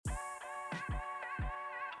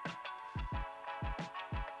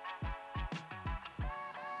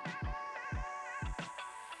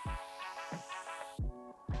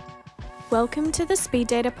Welcome to the Speed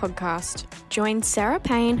Data Podcast. Join Sarah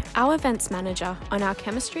Payne, our events manager, on our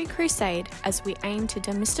chemistry crusade as we aim to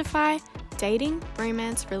demystify dating,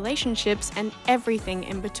 romance, relationships, and everything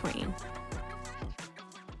in between.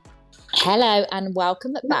 Hello and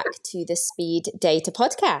welcome back to the Speed Data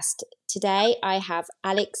Podcast. Today I have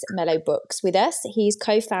Alex Mellor-Brooks with us. He's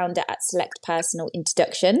co-founder at Select Personal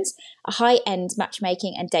Introductions, a high-end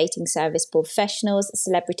matchmaking and dating service for professionals,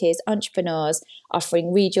 celebrities, entrepreneurs,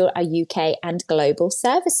 offering regional, UK and global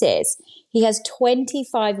services. He has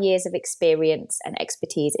 25 years of experience and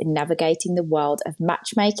expertise in navigating the world of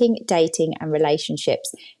matchmaking, dating and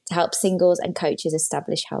relationships to help singles and coaches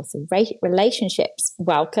establish healthy relationships.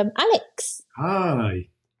 Welcome, Alex. Hi.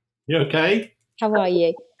 You okay? How are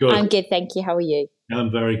you? Good. I'm good, thank you. How are you?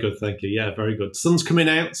 I'm very good, thank you. Yeah, very good. Sun's coming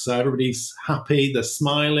out, so everybody's happy. They're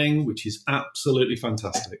smiling, which is absolutely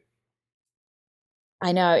fantastic.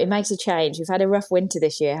 I know, it makes a change. We've had a rough winter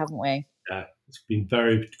this year, haven't we? Yeah, it's been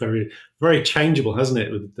very, very, very changeable, hasn't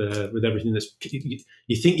it? With everything that's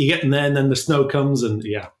you think you're getting there, and then the snow comes, and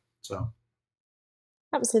yeah. So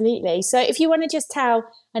absolutely. So, if you want to just tell,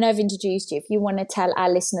 I know I've introduced you. If you want to tell our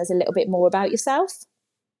listeners a little bit more about yourself.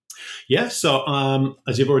 Yeah, so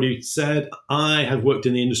as you've already said, I have worked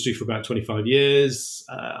in the industry for about 25 years.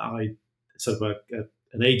 I set up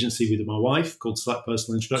an agency with my wife called Select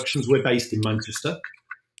Personal Introductions. We're based in Manchester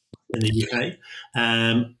in the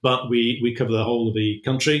UK, but we cover the whole of the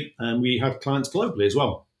country and we have clients globally as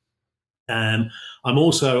well. I'm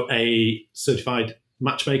also a certified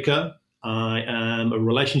matchmaker. I am a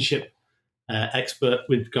relationship expert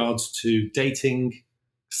with regards to dating,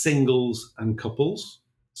 singles and couples.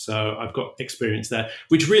 So I've got experience there,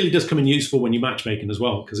 which really does come in useful when you're matchmaking as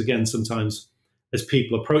well. Because again, sometimes as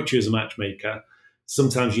people approach you as a matchmaker,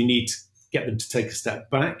 sometimes you need to get them to take a step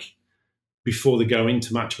back before they go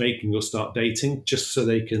into matchmaking or start dating, just so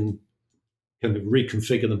they can kind of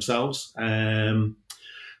reconfigure themselves.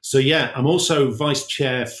 So yeah, I'm also vice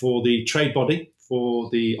chair for the trade body for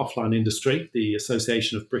the offline industry, the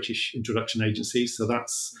Association of British Introduction Agencies. So that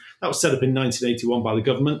was set up in 1981 by the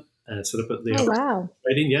government. Set up at the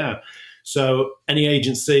trading, yeah. So any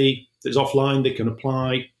agency that's offline, they can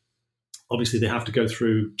apply. Obviously, they have to go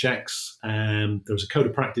through checks. There's a code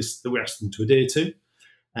of practice that we ask them to adhere to,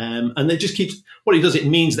 and they just keeps. What it does, it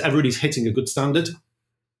means that everybody's hitting a good standard.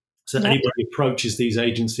 So anybody approaches these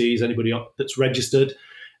agencies, anybody that's registered,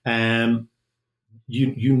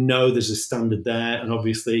 you know there's a standard there. And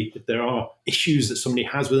obviously, if there are issues that somebody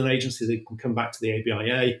has with an agency, they can come back to the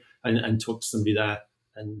ABIA and talk to somebody there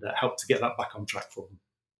and help to get that back on track for them.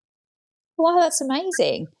 Wow, that's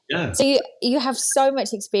amazing. Yeah. So you have so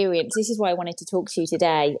much experience. This is why I wanted to talk to you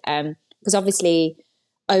today, because obviously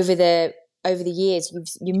over the years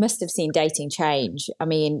you must have seen dating change. I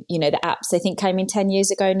mean, you know, the apps I think came in 10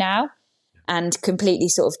 years ago now, and completely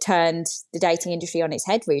sort of turned the dating industry on its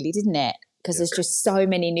head, really, didn't it? Because there's just so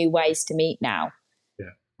many new ways to meet now. Yeah.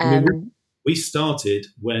 I mean, we started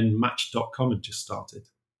when Match.com had just started.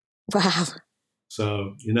 Wow.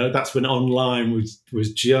 So, you know, that's when online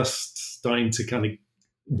was just starting to kind of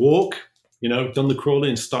walk, you know, done the crawling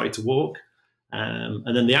and started to walk.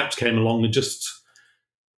 And then the apps came along and just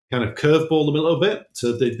kind of curveballed them a little bit.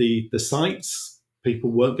 So the sites,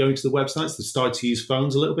 people weren't going to the websites. They started to use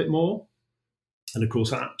phones a little bit more. And of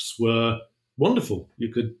course, apps were wonderful.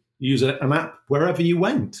 You could use an app wherever you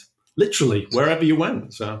went, literally wherever you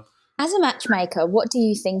went. So, as a matchmaker, what do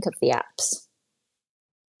you think of the apps?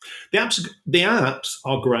 The apps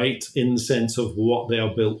are great in the sense of what they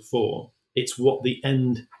are built for. It's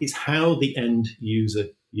how the end user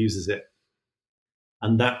uses it,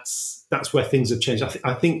 and that's where things have changed.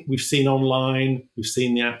 I think we've seen online, we've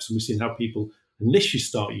seen the apps, and we've seen how people initially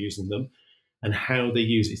start using them, and how they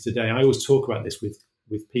use it today. I always talk about this with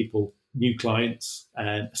people, new clients,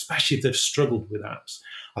 and especially if they've struggled with apps.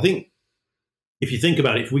 I think if you think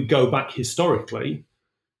about it, if we go back historically,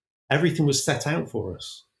 everything was set out for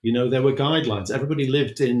us. You know, there were guidelines. Everybody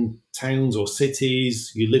lived in towns or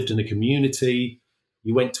cities. You lived in a community.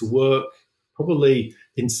 You went to work, probably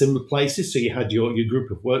in similar places. So you had your group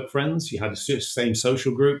of work friends. You had the same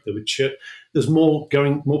social group. There were There's more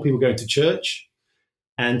people going to church,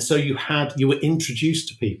 and so you were introduced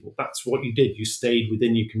to people. That's what you did. You stayed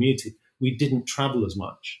within your community. We didn't travel as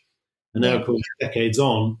much, and now, of course, decades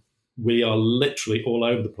on, we are literally all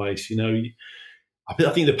over the place. You know, I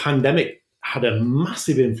think the pandemic had a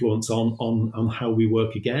massive influence on how we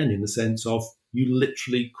work again, in the sense of you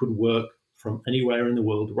literally could work from anywhere in the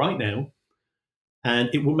world right now and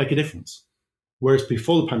it wouldn't make a difference. Whereas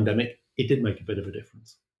before the pandemic, it did make a bit of a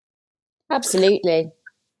difference. Absolutely.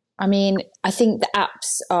 I mean, I think the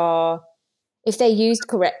apps are, if they're used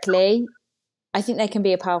correctly, I think they can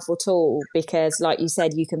be a powerful tool because, like you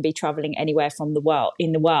said, you can be traveling anywhere from the world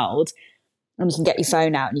in the world, and you can get your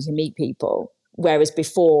phone out and you can meet people. Whereas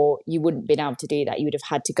before, you wouldn't have been able to do that. You would have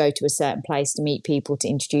had to go to a certain place to meet people, to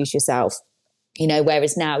introduce yourself.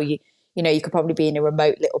 Whereas now you could probably be in a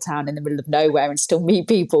remote little town in the middle of nowhere and still meet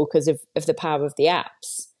people because of the power of the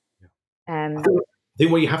apps. I think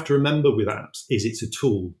what you have to remember with apps is it's a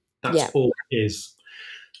tool. That's all it is.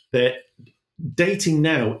 That dating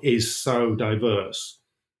now is so diverse,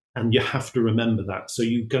 and you have to remember that. So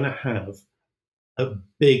you're going to have a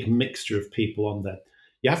big mixture of people on there.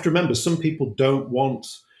 You have to remember some people don't want,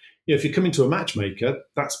 if you're coming to a matchmaker,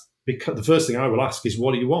 that's because the first thing I will ask is,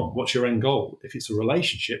 what do you want? What's your end goal? If it's a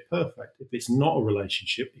relationship, perfect. If it's not a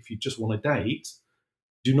relationship, if you just want to date,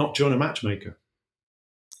 do not join a matchmaker.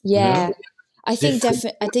 Yeah. I think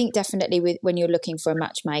definitely when you're looking for a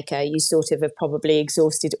matchmaker, you sort of have probably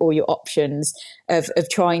exhausted all your options of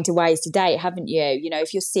trying to ways to date, haven't you?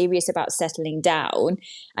 If you're serious about settling down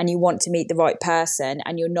and you want to meet the right person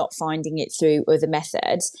and you're not finding it through other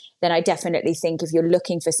methods, then I definitely think if you're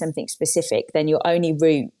looking for something specific, then your only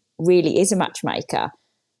route really is a matchmaker.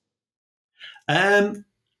 That's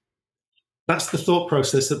the thought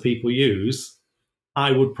process that people use.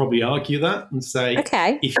 I would probably argue that and say,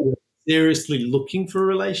 if you're seriously looking for a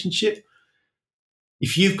relationship,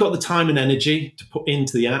 if you've got the time and energy to put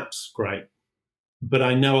into the apps, great. But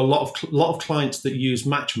I know a lot of clients that use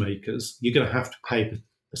matchmakers, you're going to have to pay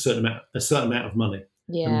a certain amount of money.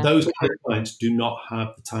 Yeah. And those kind of clients do not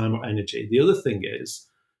have the time or energy. The other thing is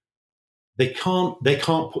they can't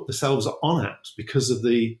put themselves on apps because of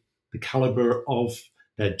the caliber of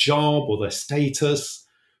their job or their status.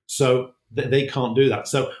 So they can't do that.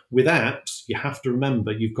 So with apps, you have to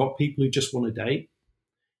remember you've got people who just want to date.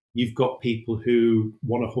 You've got people who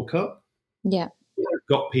want to hook up. Yeah. You've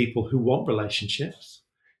got people who want relationships.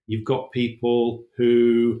 You've got people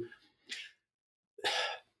who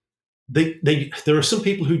there are some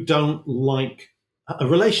people who don't like a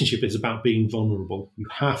relationship. Is about being vulnerable. You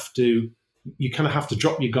kind of have to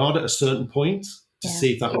drop your guard at a certain point to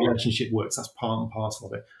see if that relationship works. That's part and parcel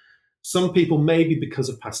of it. Some people, maybe because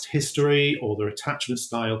of past history or their attachment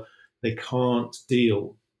style, they can't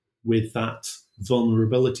deal with that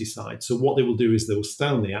vulnerability side. So what they will do is they will stay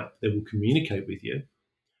on the app, they will communicate with you,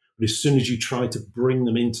 but as soon as you try to bring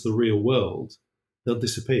them into the real world, they'll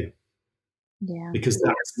disappear. Yeah. Because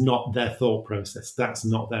that's not their thought process. That's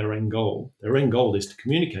not their end goal. Their end goal is to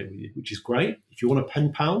communicate with you, which is great. If you want a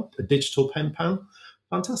pen pal, a digital pen pal,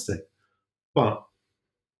 fantastic. But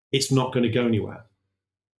it's not going to go anywhere.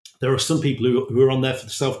 There are some people who are on there for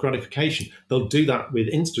the self-gratification. They'll do that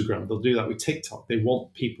with Instagram. They'll do that with TikTok. They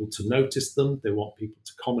want people to notice them. They want people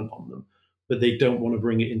to comment on them, but they don't want to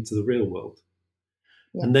bring it into the real world.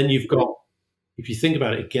 Yeah. And then you've got, if you think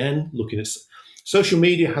about it again, looking at social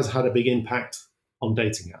media has had a big impact on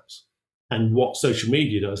dating apps. And what social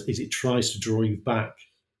media does is it tries to draw you back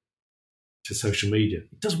to social media.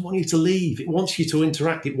 It doesn't want you to leave. It wants you to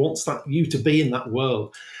interact. It wants you to be in that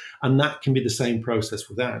world. And that can be the same process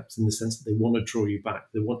with apps in the sense that they want to draw you back.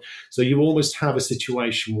 So you almost have a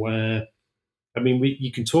situation where,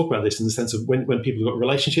 you can talk about this in the sense of when people have got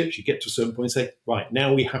relationships, you get to a certain point and say, right,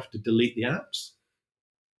 now we have to delete the apps.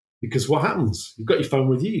 Because what happens? You've got your phone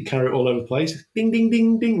with you, you carry it all over the place, ding, ding,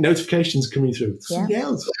 ding, ding, notifications coming through. Somebody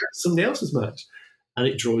else's match. And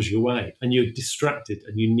it draws you away and you're distracted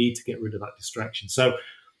and you need to get rid of that distraction. So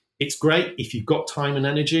it's great if you've got time and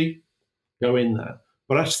energy, go in there.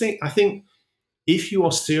 But I think if you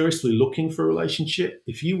are seriously looking for a relationship,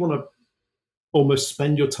 if you want to almost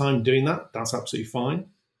spend your time doing that, that's absolutely fine.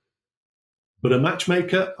 But a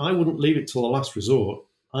matchmaker, I wouldn't leave it till the last resort.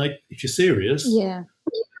 If you're serious,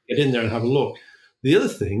 get in there and have a look. The other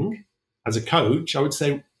thing, as a coach, I would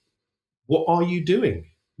say, what are you doing?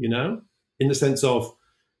 In the sense of,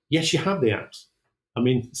 yes, you have the apps.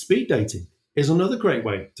 Speed dating is another great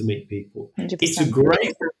way to meet people. 100%.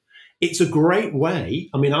 It's a great way.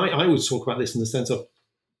 I always talk about this in the sense of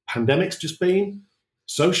pandemic's just been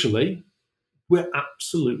socially, we're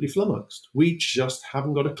absolutely flummoxed. We just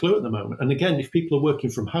haven't got a clue at the moment. And again, if people are working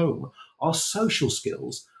from home, our social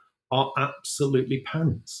skills are absolutely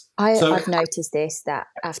pants. I've noticed this, that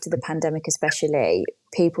after the pandemic especially,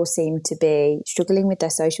 people seem to be struggling with their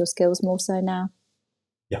social skills more so now.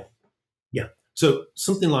 Yeah. So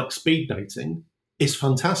something like speed dating is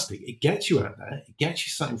fantastic. It gets you out there. It gets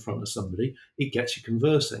you sat in front of somebody. It gets you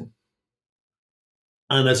conversing.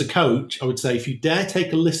 And as a coach, I would say if you dare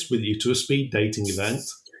take a list with you to a speed dating event,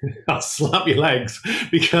 I'll slap your legs,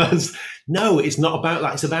 because no, it's not about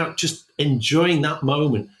that. It's about just enjoying that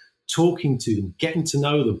moment, talking to them, getting to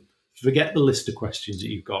know them, Forget the list of questions that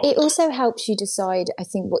you've got. It also helps you decide, I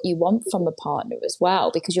think, what you want from a partner as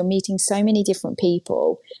well, because you're meeting so many different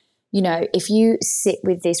people. You know, if you sit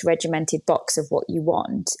with this regimented box of what you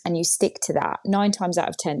want and you stick to that, 9 times out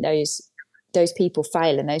of 10, those people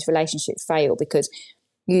fail and those relationships fail because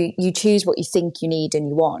you choose what you think you need and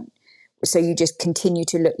you want. So you just continue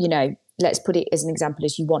to look, you know, let's put it as an example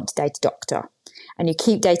as you want to date a doctor and you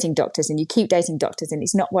keep dating doctors and you keep dating doctors and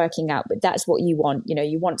it's not working out, but that's what you want. You know,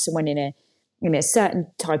 you want someone in a certain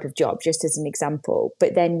type of job, just as an example,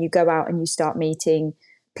 but then you go out and you start meeting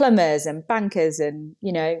plumbers and bankers and,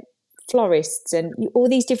 you know, florists and all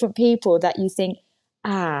these different people that you think,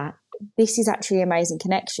 this is actually an amazing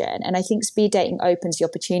connection. And I think speed dating opens the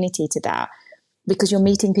opportunity to that because you're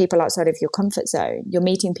meeting people outside of your comfort zone. You're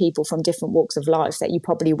meeting people from different walks of life that you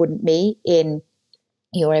probably wouldn't meet in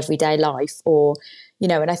your everyday life, or, you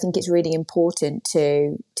know, and I think it's really important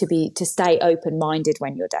to stay open-minded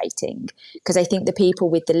when you're dating, because I think the people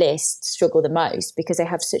with the list struggle the most because they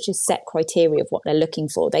have such a set criteria of what they're looking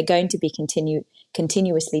for. They're going to be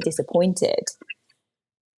continuously disappointed.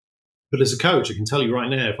 But as a coach, I can tell you right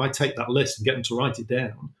now, if I take that list and get them to write it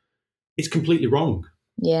down, it's completely wrong.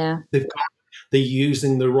 Yeah. They're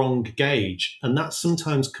using the wrong gauge. And that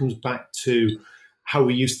sometimes comes back to how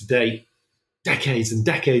we used to date decades and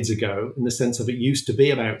decades ago, in the sense of it used to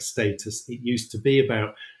be about status. It used to be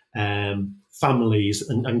about families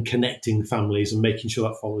and connecting families and making sure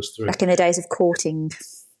that follows through. Back in the days of courting.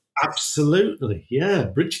 Absolutely. Yeah.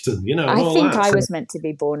 Bridgerton, you know. I think I was meant to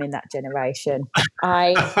be born in that generation.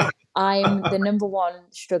 I'm the number one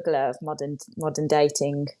struggler of modern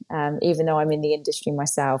dating. Even though I'm in the industry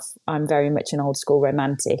myself, I'm very much an old school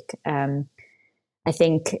romantic. I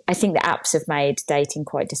think the apps have made dating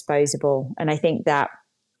quite disposable, and I think that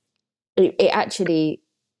it actually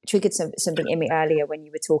triggered something in me earlier when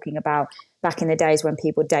you were talking about back in the days when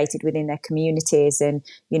people dated within their communities and,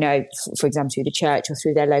 you know, for example, through the church or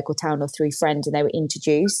through their local town or through friends, and they were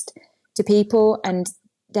introduced to people and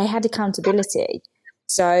they had accountability.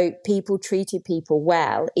 So people treated people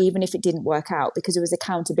well, even if it didn't work out, because there was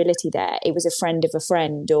accountability there. It was a friend of a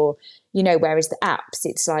friend, or, you know, whereas the apps,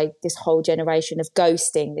 it's like this whole generation of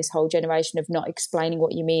ghosting, this whole generation of not explaining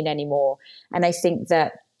what you mean anymore. And I think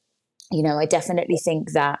that, you know, I definitely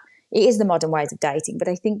think that it is the modern ways of dating, but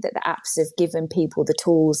I think that the apps have given people the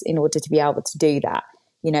tools in order to be able to do that.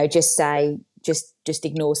 You know, just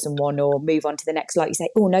ignore someone or move on to the next. Like you say,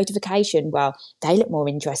 oh, notification. Well, they look more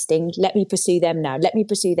interesting. Let me pursue them now. Let me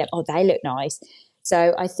pursue them. Oh, they look nice.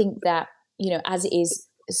 So I think that, you know, as it is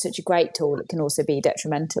such a great tool, it can also be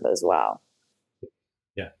detrimental as well.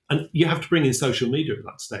 Yeah. And you have to bring in social media at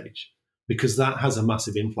that stage, because that has a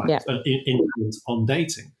massive influence on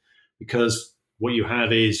dating. Because what you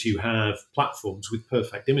have is you have platforms with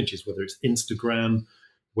perfect images, whether it's Instagram,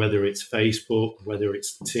 whether it's Facebook, whether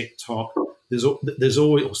it's TikTok. There's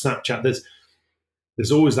always, or Snapchat.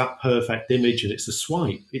 There's always that perfect image, and it's a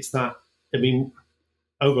swipe. It's that. I mean,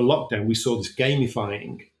 over lockdown, we saw this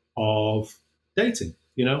gamifying of dating.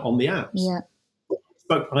 You know, on the apps. Yeah.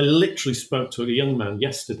 I literally spoke to a young man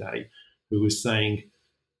yesterday who was saying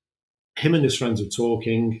him and his friends were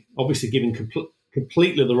talking, obviously giving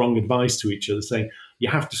completely the wrong advice to each other, saying you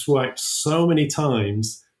have to swipe so many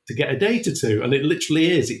times to get a date or two, and it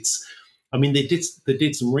literally is. It's, I mean, they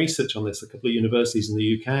did some research on this, a couple of universities in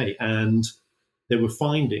the UK, and they were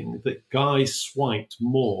finding that guys swiped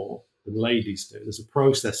more than ladies do. There's a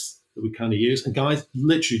process that we kind of use, and guys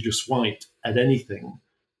literally just swiped at anything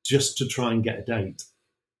just to try and get a date.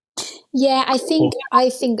 Yeah, I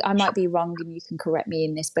think I might be wrong, and you can correct me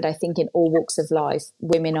in this, but I think in all walks of life,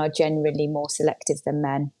 women are generally more selective than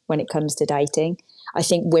men when it comes to dating. I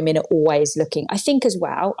think women are always looking. I think as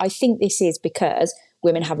well, I think this is because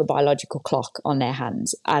women have a biological clock on their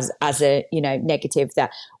hands as a, you know, negative,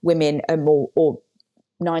 that women are more, or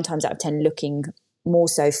 9 times out of 10, looking more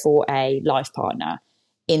so for a life partner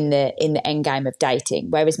in the end game of dating,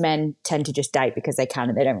 whereas men tend to just date because they can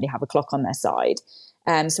and they don't really have a clock on their side.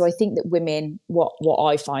 So I think that women, what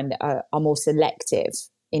I find, are more selective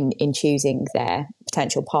in choosing their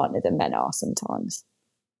potential partner than men are sometimes.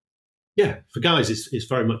 Yeah, for guys, it's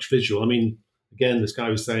very much visual. I mean, again, this guy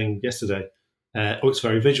was saying yesterday, it's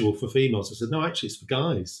very visual for females. I said, no, actually, it's for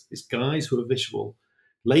guys. It's guys who are visual.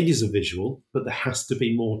 Ladies are visual, but there has to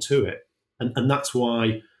be more to it. And that's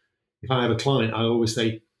why if I have a client, I always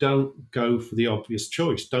say, don't go for the obvious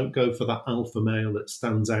choice. Don't go for that alpha male that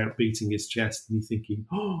stands out beating his chest and you're thinking,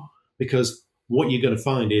 oh, because what you're going to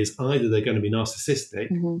find is either they're going to be narcissistic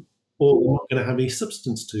or they're not going to have any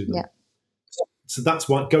substance to them. Yeah. So that's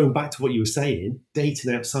why, going back to what you were saying,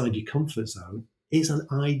 dating outside your comfort zone is an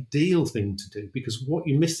ideal thing to do, because what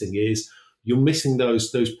you're missing is you're missing those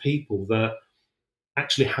people that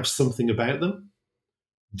actually have something about them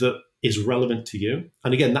that is relevant to you.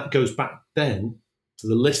 And again, that goes back then to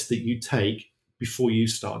the list that you take before you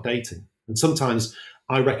start dating. And sometimes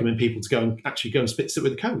I recommend people to go and sit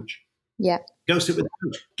with a coach. Yeah. Go sit with a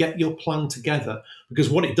coach. Get your plan together, because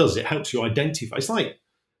what it does, it helps you identify. It's like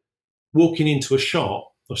walking into a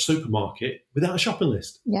shop or supermarket without a shopping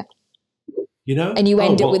list. Yeah. You know? And you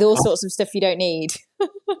end up with all sorts of stuff you don't need.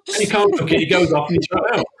 And you can't cook it, it goes off and you throw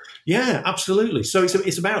it out. Yeah, absolutely. So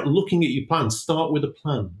it's about looking at your plan. Start with a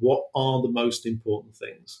plan. What are the most important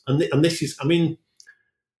things? And this is, I mean,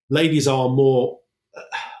 ladies are more,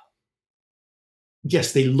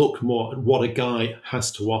 yes, they look more at what a guy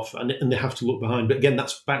has to offer, and they have to look behind. But again,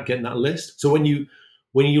 that's about getting that list. So when you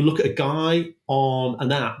look at a guy on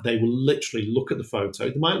an app, they will literally look at the photo.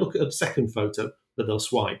 They might look at a second photo, but they'll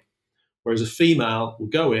swipe. Whereas a female will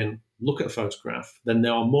go in, look at a photograph, then they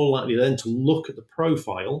are more likely then to look at the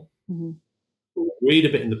profile, read a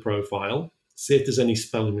bit in the profile, see if there's any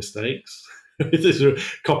spelling mistakes, if there's a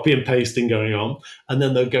copy and pasting going on, and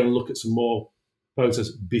then they'll go and look at some more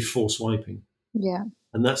photos before swiping. Yeah.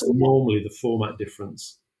 And that's normally the format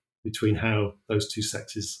difference between how those two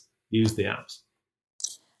sexes use the apps.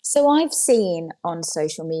 So I've seen on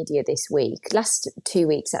social media this week, last 2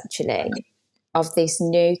 weeks actually, of this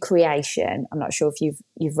new creation. I'm not sure if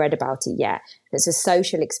you've read about it yet. There's a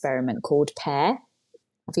social experiment called Pair.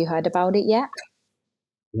 Have you heard about it yet?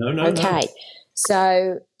 No. Okay.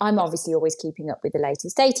 So I'm obviously always keeping up with the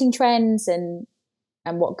latest dating trends and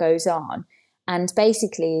what goes on. And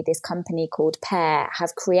basically this company called Pair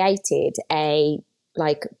have created a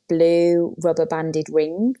like blue rubber banded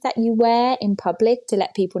ring that you wear in public to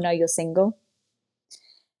let people know you're single.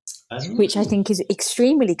 Which I think is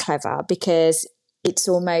extremely clever, because it's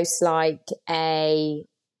almost like a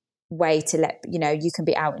way to let, you can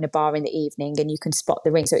be out in a bar in the evening and you can spot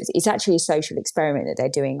the ring. So it's actually a social experiment that they're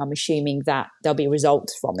doing. I'm assuming that there'll be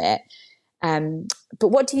results from it. But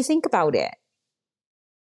what do you think about it?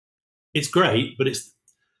 It's great, but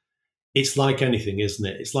it's like anything, isn't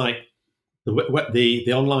it? It's like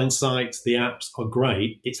the online sites, the apps are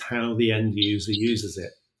great. It's how the end user uses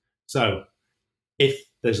it. So if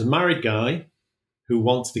there's a married guy who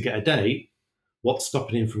wants to get a date, what's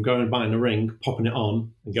stopping him from going and buying a ring, popping it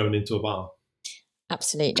on, and going into a bar?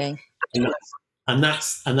 Absolutely. And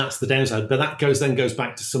that's the downside. But that goes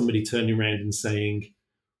back to somebody turning around and saying,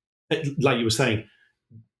 like you were saying,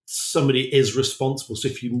 somebody is responsible. So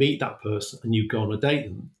if you meet that person and you go on a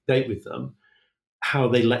date with them, how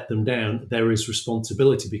they let them down, there is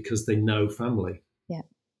responsibility because they know family. Yeah.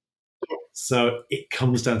 So it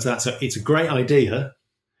comes down to that. So it's a great idea,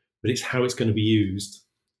 but it's how it's going to be used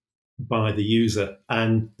by the user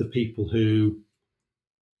and the people who.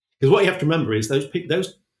 Because what you have to remember is those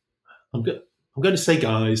I'm going to say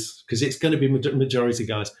guys, because it's going to be majority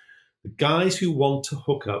guys. The guys who want to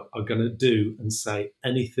hook up are going to do and say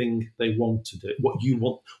anything they want to do, what you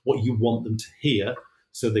want them to hear,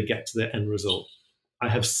 so they get to their end result. I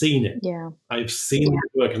have seen it. Yeah. I've seen it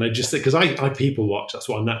work, and I just say, because I people watch, that's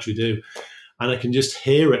what I naturally do, and I can just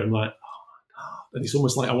hear it. I'm like, oh my God. And it's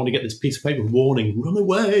almost like I want to get this piece of paper warning, run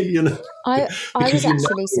away, I was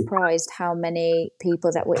actually surprised how many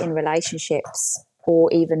people that were in relationships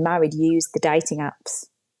or even married use the dating apps.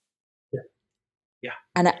 Yeah.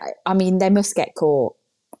 And I mean, they must get caught.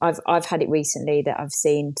 I've had it recently that I've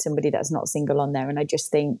seen somebody that's not single on there, and I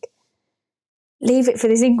just think, leave it for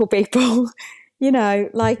the single people.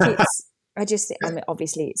 Like I mean,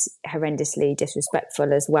 obviously it's horrendously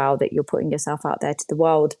disrespectful as well that you're putting yourself out there to the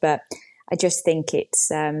world, but I just think it's,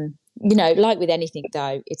 like with anything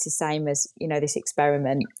though, it's the same as, this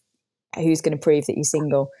experiment. Who's going to prove that you're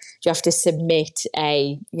single? Do you have to submit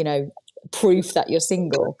a, proof that you're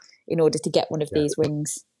single in order to get one of these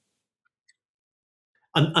rings?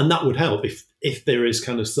 And that would help if there is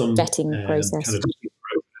kind of some vetting process.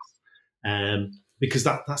 Because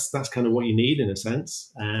that's kind of what you need in a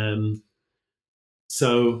sense.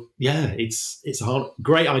 So yeah, it's a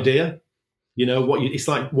great idea. It's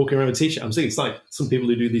like walking around with a t-shirt. I'm saying it's like some people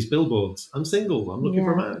who do these billboards. I'm single. I'm looking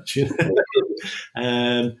for a match.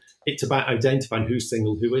 It's about identifying who's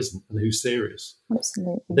single, who isn't, and who's serious.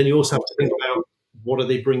 Absolutely. Then you also have to think about what are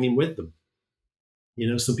they bringing with them.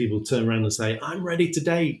 Some people turn around and say, I'm ready to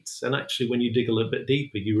date. And actually, when you dig a little bit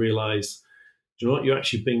deeper, you realize, do you know what? You're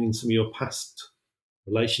actually bringing some of your past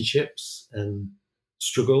relationships and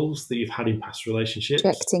struggles that you've had in past relationships.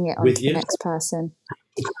 Projecting it onto the next person.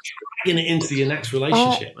 dragging it into your next I,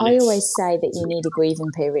 relationship. And I always say that you need a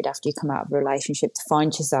grieving period after you come out of a relationship to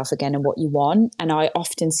find yourself again and what you want. And I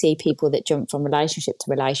often see people that jump from relationship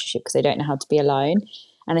to relationship because they don't know how to be alone.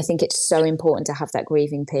 And I think it's so important to have that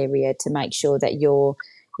grieving period to make sure that you're,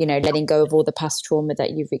 letting go of all the past trauma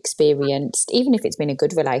that you've experienced, even if it's been a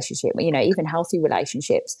good relationship, even healthy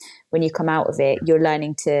relationships. When you come out of it, you're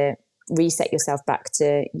learning to reset yourself back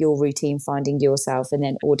to your routine, finding yourself, and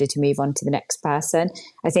then order to move on to the next person.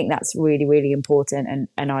 I think that's really, really important.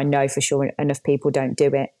 And I know for sure enough people don't do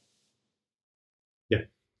it. Yeah.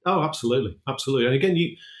 Oh, absolutely. Absolutely. And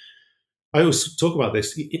again, I always talk about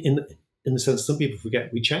this in the sense some people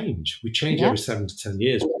forget we change. We change every 7 to 10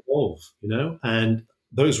 years. We evolve, and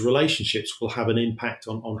those relationships will have an impact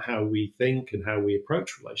on how we think and how we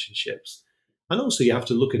approach relationships. And also you have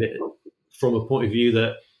to look at it from a point of view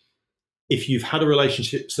that if you've had a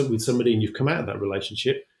relationship with somebody and you've come out of that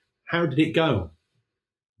relationship, how did it go?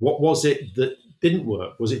 What was it that didn't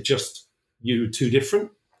work? Was it just you were too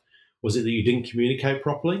different? Was it that you didn't communicate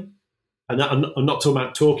properly? And that, I'm not talking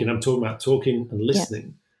about talking, I'm talking about talking and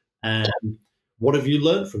listening. And what have you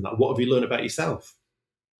learned from that? What have you learned about yourself?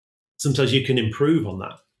 Sometimes you can improve on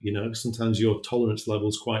that. Sometimes your tolerance level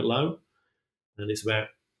is quite low, and it's about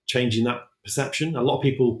changing that perception. A lot of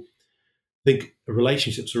people think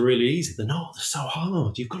relationships are really easy. They're not. They're so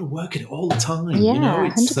hard. You've got to work at it all the time. Yeah,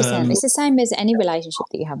 100%. It's the same as any relationship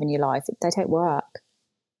that you have in your life. They take work.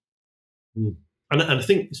 And I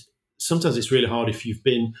think sometimes it's really hard if you've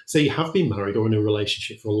been, say you have been married or in a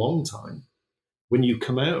relationship for a long time. When you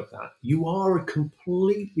come out of that, you are a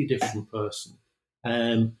completely different person.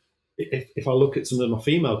 If I look at some of my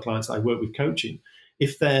female clients I work with coaching,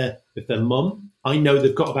 if they're mum, I know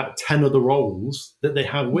they've got about 10 other roles that they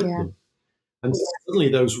have with them. And suddenly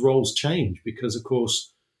those roles change because, of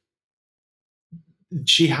course,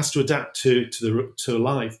 she has to adapt to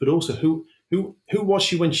life, but also who was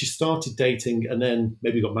she when she started dating and then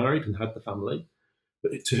maybe got married and had the family,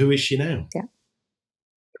 but to who is she now?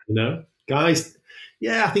 Guys.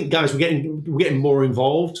 Yeah, I think guys we're getting more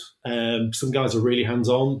involved. Some guys are really hands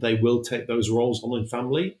on. They will take those roles on in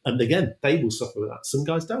family, and again, they will suffer with that. Some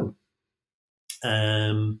guys don't.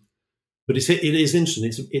 But it is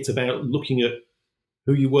interesting. It's about looking at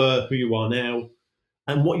who you were, who you are now,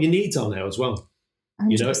 and what your needs are now as well.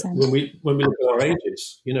 100%. When we look at our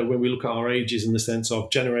ages, when we look at our ages in the sense of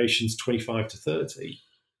generations 25 to 30,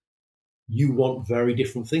 you want very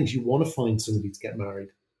different things. You want to find somebody to get married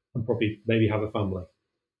and probably maybe have a family.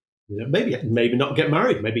 Maybe not get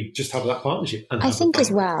married, maybe just have that partnership. And I think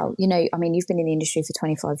as well, you've been in the industry for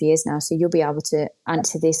 25 years now, so you'll be able to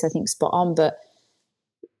answer this, I think, spot on. But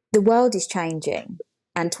the world is changing.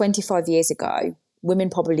 And 25 years ago, women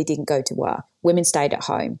probably didn't go to work. Women stayed at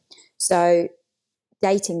home. So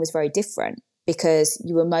dating was very different because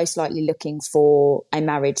you were most likely looking for a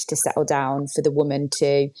marriage to settle down, for the woman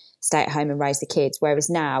to stay at home and raise the kids. Whereas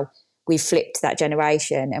now we've flipped that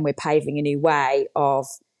generation and we're paving a new way of,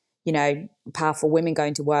 powerful women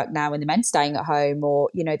going to work now and the men staying at home, or,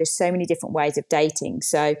 there's so many different ways of dating.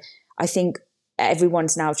 So I think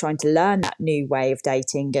everyone's now trying to learn that new way of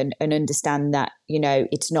dating and understand that,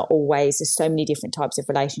 it's not always, there's so many different types of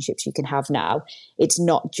relationships you can have now. It's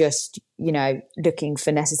not just, looking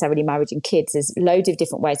for necessarily marriage and kids. There's loads of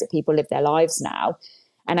different ways that people live their lives now.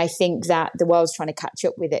 And I think that the world's trying to catch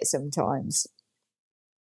up with it sometimes.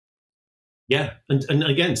 Yeah. And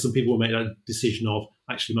again, some people will make that decision of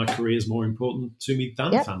actually my career is more important to me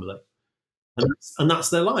than family. And that's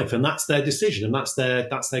their life and that's their decision and that's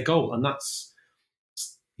their goal. And that's,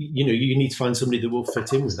 you need to find somebody that will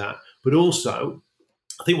fit in with that. But also,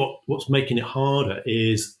 I think what's making it harder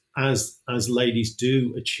is as ladies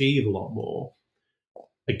do achieve a lot more,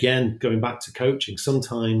 again, going back to coaching,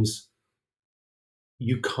 sometimes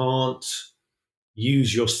you can't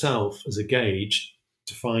use yourself as a gauge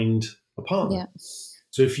to find a partner. Yeah.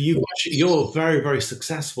 So if you're very, very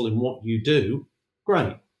successful in what you do,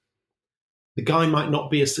 great. The guy might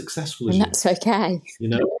not be as successful as you. And that's okay.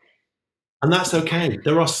 And that's okay.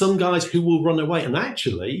 There are some guys who will run away. And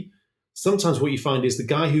actually, sometimes what you find is the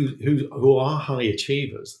guy who are high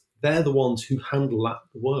achievers, they're the ones who handle that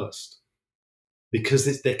the worst because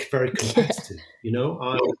they're very competitive.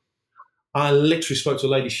 I literally spoke to a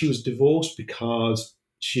lady. She was divorced because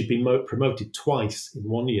she'd been promoted twice in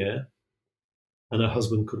 1 year and her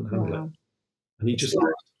husband couldn't handle it. And he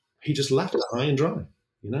just left her high and dry,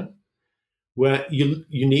 where you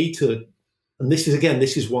need to, and this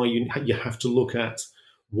is why you have to look at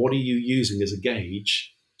what are you using as a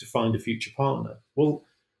gauge to find a future partner. Well,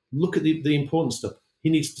 look at the important stuff. He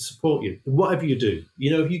needs to support you. Whatever you do,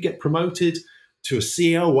 if you get promoted to a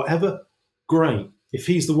CEO, whatever, great. If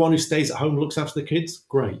he's the one who stays at home and looks after the kids,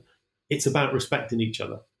 great. It's about respecting each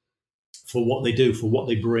other for what they do, for what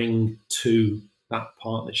they bring to that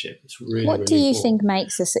partnership. It's really, What do really you important. think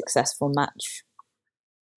makes a successful match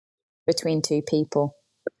between two people?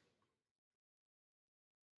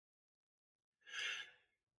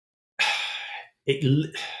 It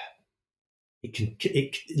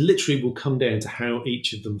literally will come down to how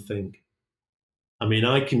each of them think. I mean,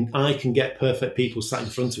 I can get perfect people sat in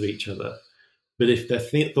front of each other, but if their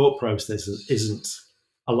thought process isn't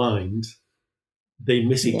aligned, they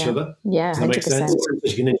miss each Yeah. other. Yeah, Does that make 100%. sense?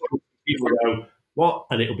 Because you can people go what,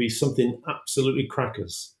 and it'll be something absolutely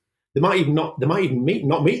crackers. They might even not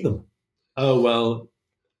meet them. Oh well,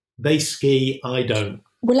 they ski, I don't.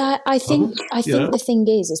 Well, I think You know? the thing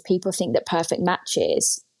is people think that perfect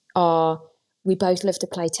matches are, we both love to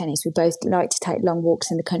play tennis, we both like to take long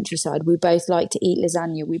walks in the countryside, we both like to eat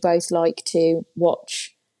lasagna, we both like to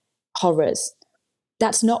watch horrors.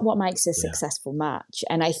 That's not what makes a successful match.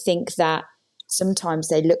 And I think that sometimes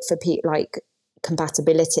they look for like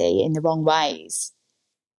compatibility in the wrong ways.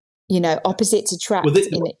 You know, opposites attract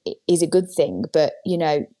is a good thing, but you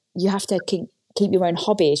know, you have to keep your own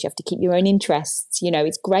hobbies, you have to keep your own interests. You know,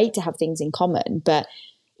 it's great to have things in common, but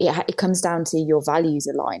it comes down to your values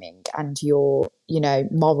aligning and your, you know,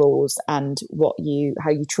 morals and how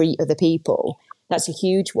you treat other people. That's a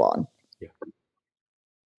huge one. Yeah.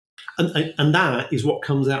 And that is what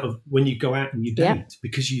comes out of when you go out and you date,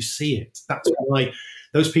 because you see it. That's why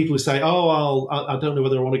those people who say, "Oh, I don't know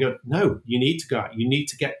whether I want to go." No, you need to go out. You need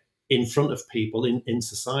to get in front of people in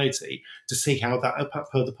society to see how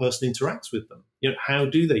the person interacts with them. You know, how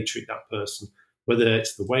do they treat that person, whether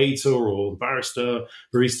it's the waiter or the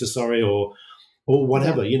barista, sorry, or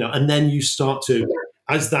whatever. You know, and then you start to,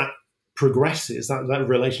 as that progresses, that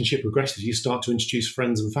relationship progresses, you start to introduce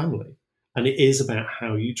friends and family. And it is about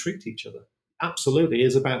how you treat each other. Absolutely, it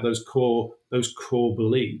is about those core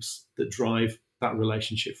beliefs that drive that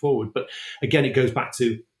relationship forward. But again, it goes back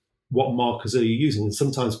to what markers are you using. And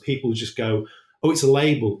sometimes people just go, "Oh, it's a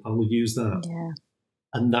label. I will use that." Yeah.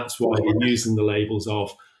 And that's why they're using the labels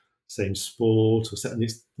of same sport or something.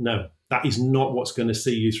 No, that is not what's going to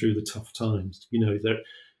see you through the tough times. You know that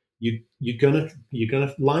you're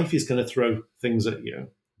gonna life is gonna throw things at you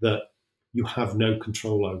that you have no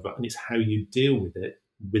control over, and it's how you deal with it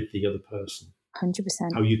with the other person,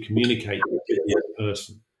 100%. how you communicate with the other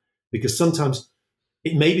person, because sometimes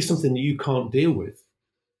it may be something that you can't deal with,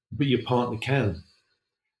 but your partner can,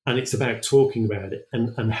 and it's about talking about it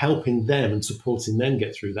and helping them and supporting them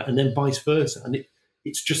get through that, and then vice versa, and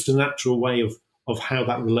it's just a natural way of how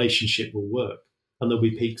that relationship will work, and there'll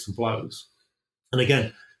be peaks and flows. And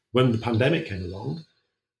again, when the pandemic came along,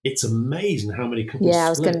 it's amazing how many couples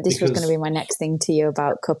split. This was going to be my next thing to you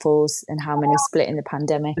about couples and how many split in the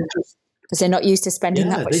pandemic because they're not used to spending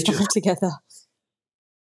that much time together.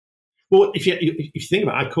 Well, if you think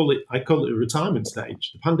about it, I call it a retirement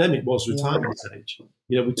stage. The pandemic was retirement stage.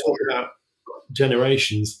 You know, we talk about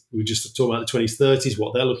generations. We just talk about the 20s, 30s,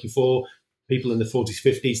 what they're looking for. People in the 40s,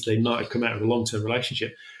 50s, they might have come out of a long-term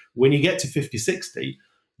relationship. When you get to 50, 60,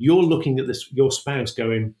 you're looking at your spouse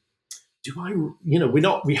going,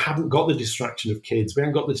 we haven't got the distraction of kids. We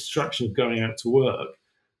haven't got the distraction of going out to work.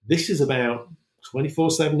 This is about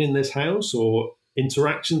 24/7 in this house, or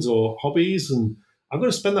interactions or hobbies. And I'm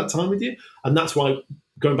going to spend that time with you. And that's why,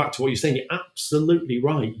 going back to what you're saying, you're absolutely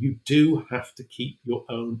right. You do have to keep your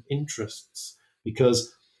own interests,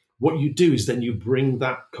 because what you do is then you bring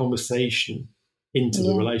that conversation into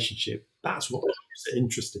the relationship. That's what keeps it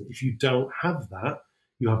interesting. If you don't have that,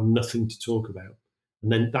 you have nothing to talk about.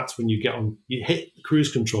 And then that's when you hit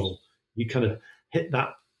cruise control. You kind of hit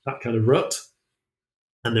that kind of rut,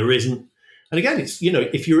 and there isn't. And again, it's, you know,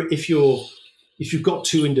 if you've got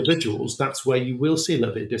two individuals, that's where you will see a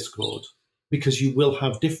little bit of discord, because you will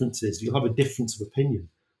have differences. You'll have a difference of opinion.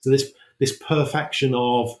 So this perfection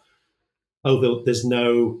of, there's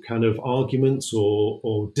no kind of arguments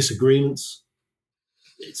or disagreements.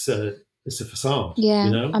 It's a facade. Yeah,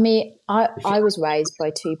 you know. I mean, I was raised by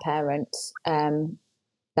two parents.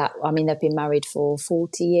 They've been married for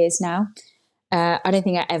 40 years now. I don't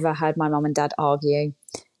think I ever heard my mum and dad argue.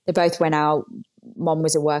 They both went out. Mum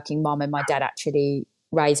was a working mum, and my dad actually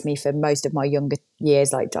raised me for most of my younger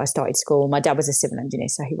years. Like, I started school. My dad was a civil engineer,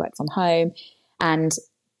 so he worked from home. And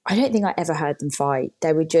I don't think I ever heard them fight.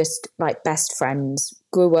 They were just like best friends.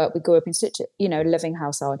 We grew up in such a, you know, loving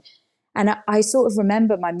household. And I sort of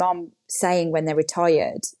remember my mum saying when they're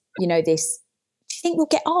retired, you know, this, do you think we'll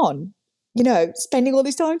get on? You know, spending all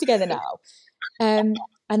this time together now. And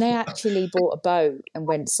they actually bought a boat and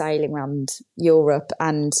went sailing around Europe,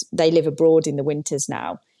 and they live abroad in the winters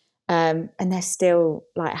now. and they're still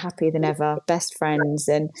like happier than ever, best friends.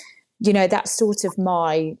 And that's sort of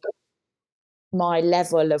my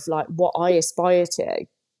level of like what I aspire to.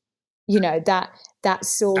 That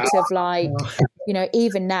sort of like,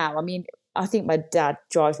 even now, I mean, I think my dad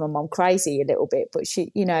drives my mom crazy a little bit, but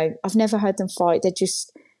she, I've never heard them fight. They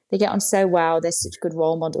get on so well. They're such good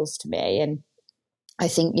role models to me. And I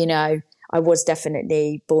think, I was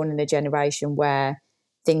definitely born in a generation where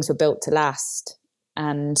things were built to last.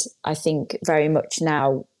 And I think very much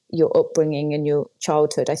now your upbringing and your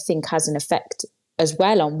childhood, I think, has an effect as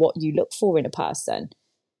well on what you look for in a person.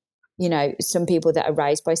 Some people that are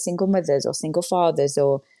raised by single mothers or single fathers,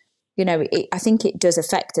 or, I think it does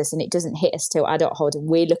affect us, and it doesn't hit us till adulthood and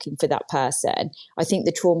we're looking for that person. I think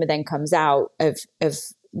the trauma then comes out of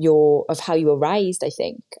how you were raised. I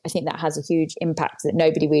think that has a huge impact that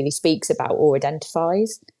nobody really speaks about or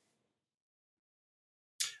identifies.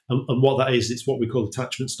 And what that is, it's what we call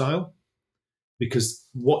attachment style, because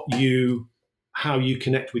how you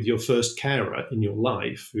connect with your first carer in your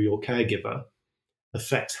life, or your caregiver,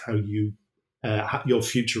 affects how you your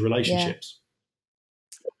future relationships.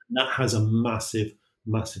 Yeah. That has a massive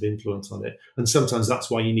influence on it, and sometimes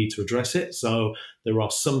that's why you need to address it. So there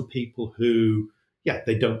are some people who,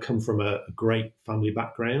 they don't come from a great family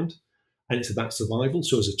background, and it's about survival.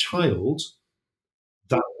 So as a child,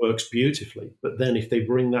 that works beautifully. But then if they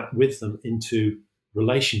bring that with them into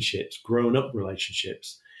relationships, grown up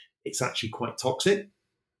relationships, it's actually quite toxic.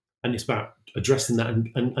 And it's about addressing that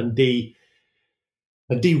and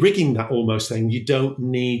de-rigging that, almost saying you don't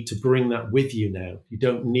need to bring that with you now. You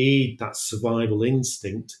don't need that survival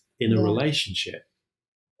instinct in a relationship.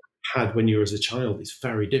 Had when you were as a child, it's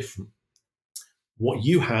very different. What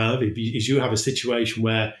you have is you have a situation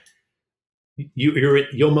where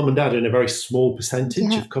your mum and dad are in a very small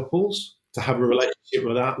percentage of couples to have a relationship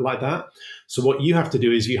with that like that. So what you have to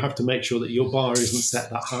do is you have to make sure that your bar isn't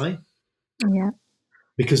set that high. Yeah.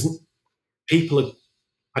 Because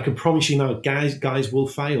I can promise you now, guys will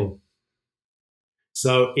fail.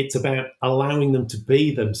 So it's about allowing them to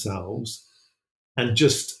be themselves and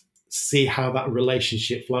just see how that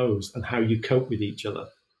relationship flows and how you cope with each other,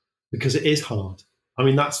 because it is hard. I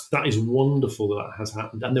mean, that is wonderful that has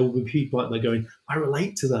happened. And there will be people out there going, I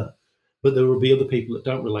relate to that. But there will be other people that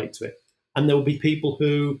don't relate to it. And there will be people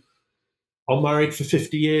who are married for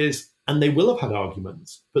 50 years and they will have had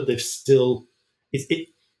arguments, but they've still, it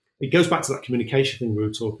goes back to that communication thing we were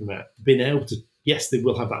talking about. Being able to, yes, they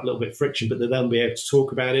will have that little bit of friction, but they'll then be able to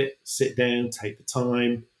talk about it, sit down, take the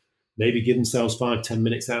time, maybe give themselves 5-10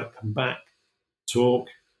 minutes out, come back, talk,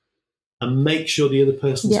 and make sure the other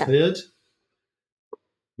person's heard.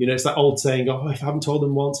 It's that old saying, if I haven't told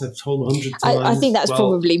them once, I've told them 100 times. I think that's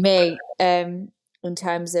probably me, in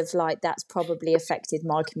terms of like, that's probably affected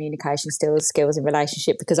my communication skills in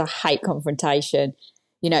relationship, because I hate confrontation.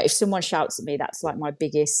 If someone shouts at me, that's like my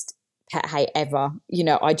biggest pet hate ever.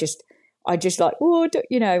 I just like,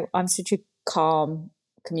 I'm such a calm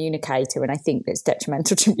communicator, and I think that's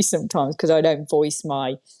detrimental to me sometimes because I don't voice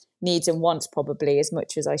my needs and wants probably as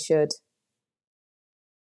much as I should.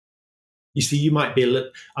 You see, you might be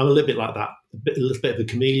I'm a little bit like that, a little bit of a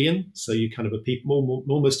chameleon. So you kind of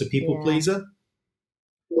almost a people pleaser.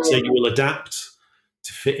 So you will adapt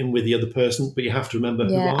to fit in with the other person, but you have to remember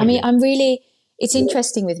who are you. It's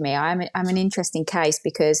interesting with me. I'm an interesting case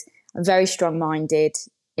because I'm very strong-minded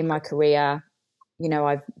in my career.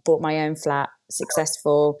 I've bought my own flat,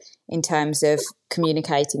 successful in terms of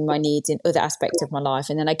communicating my needs in other aspects of my life.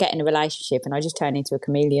 And then I get in a relationship and I just turn into a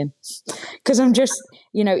chameleon because I'm just,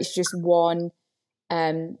 it's just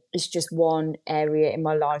one area in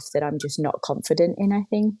my life that I'm just not confident in, I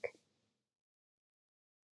think.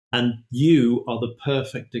 And you are the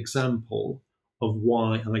perfect example of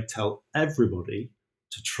why I tell everybody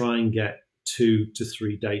to try and get 2 to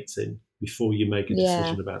 3 dates in before you make a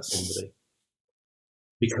decision about somebody.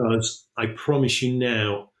 Because I promise you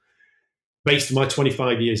now, based on my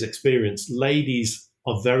 25 years experience, ladies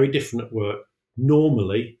are very different at work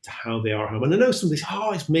normally to how they are at home. And I know somebody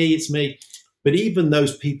says, it's me. But even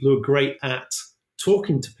those people who are great at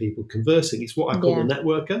talking to people, conversing, it's what I call a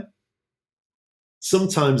networker.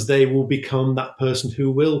 Sometimes they will become that person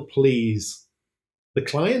who will please the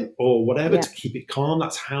client or whatever to keep it calm.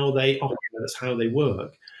 That's how they operate. That's how they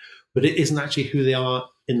work. But it isn't actually who they are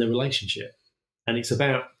in the relationship. And it's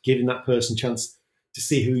about giving that person a chance to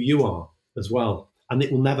see who you are as well. And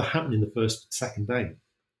it will never happen in the second date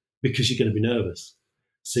because you're going to be nervous.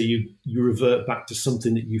 So you revert back to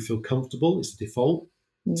something that you feel comfortable. It's a default.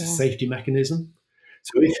 It's a safety mechanism.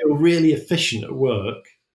 So if you're really efficient at work,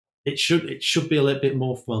 it should be a little bit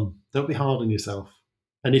more fun. Don't be hard on yourself.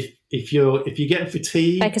 And if you're getting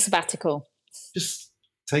fatigued, Take a sabbatical. just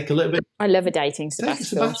take a little bit. I love a dating Take a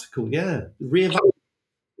sabbatical. sabbatical, yeah.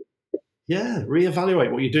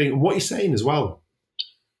 Reevaluate what you're doing and what you're saying as well.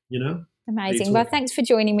 Amazing. Well, thanks for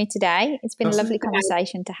joining me today. It's been a lovely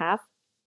conversation to have.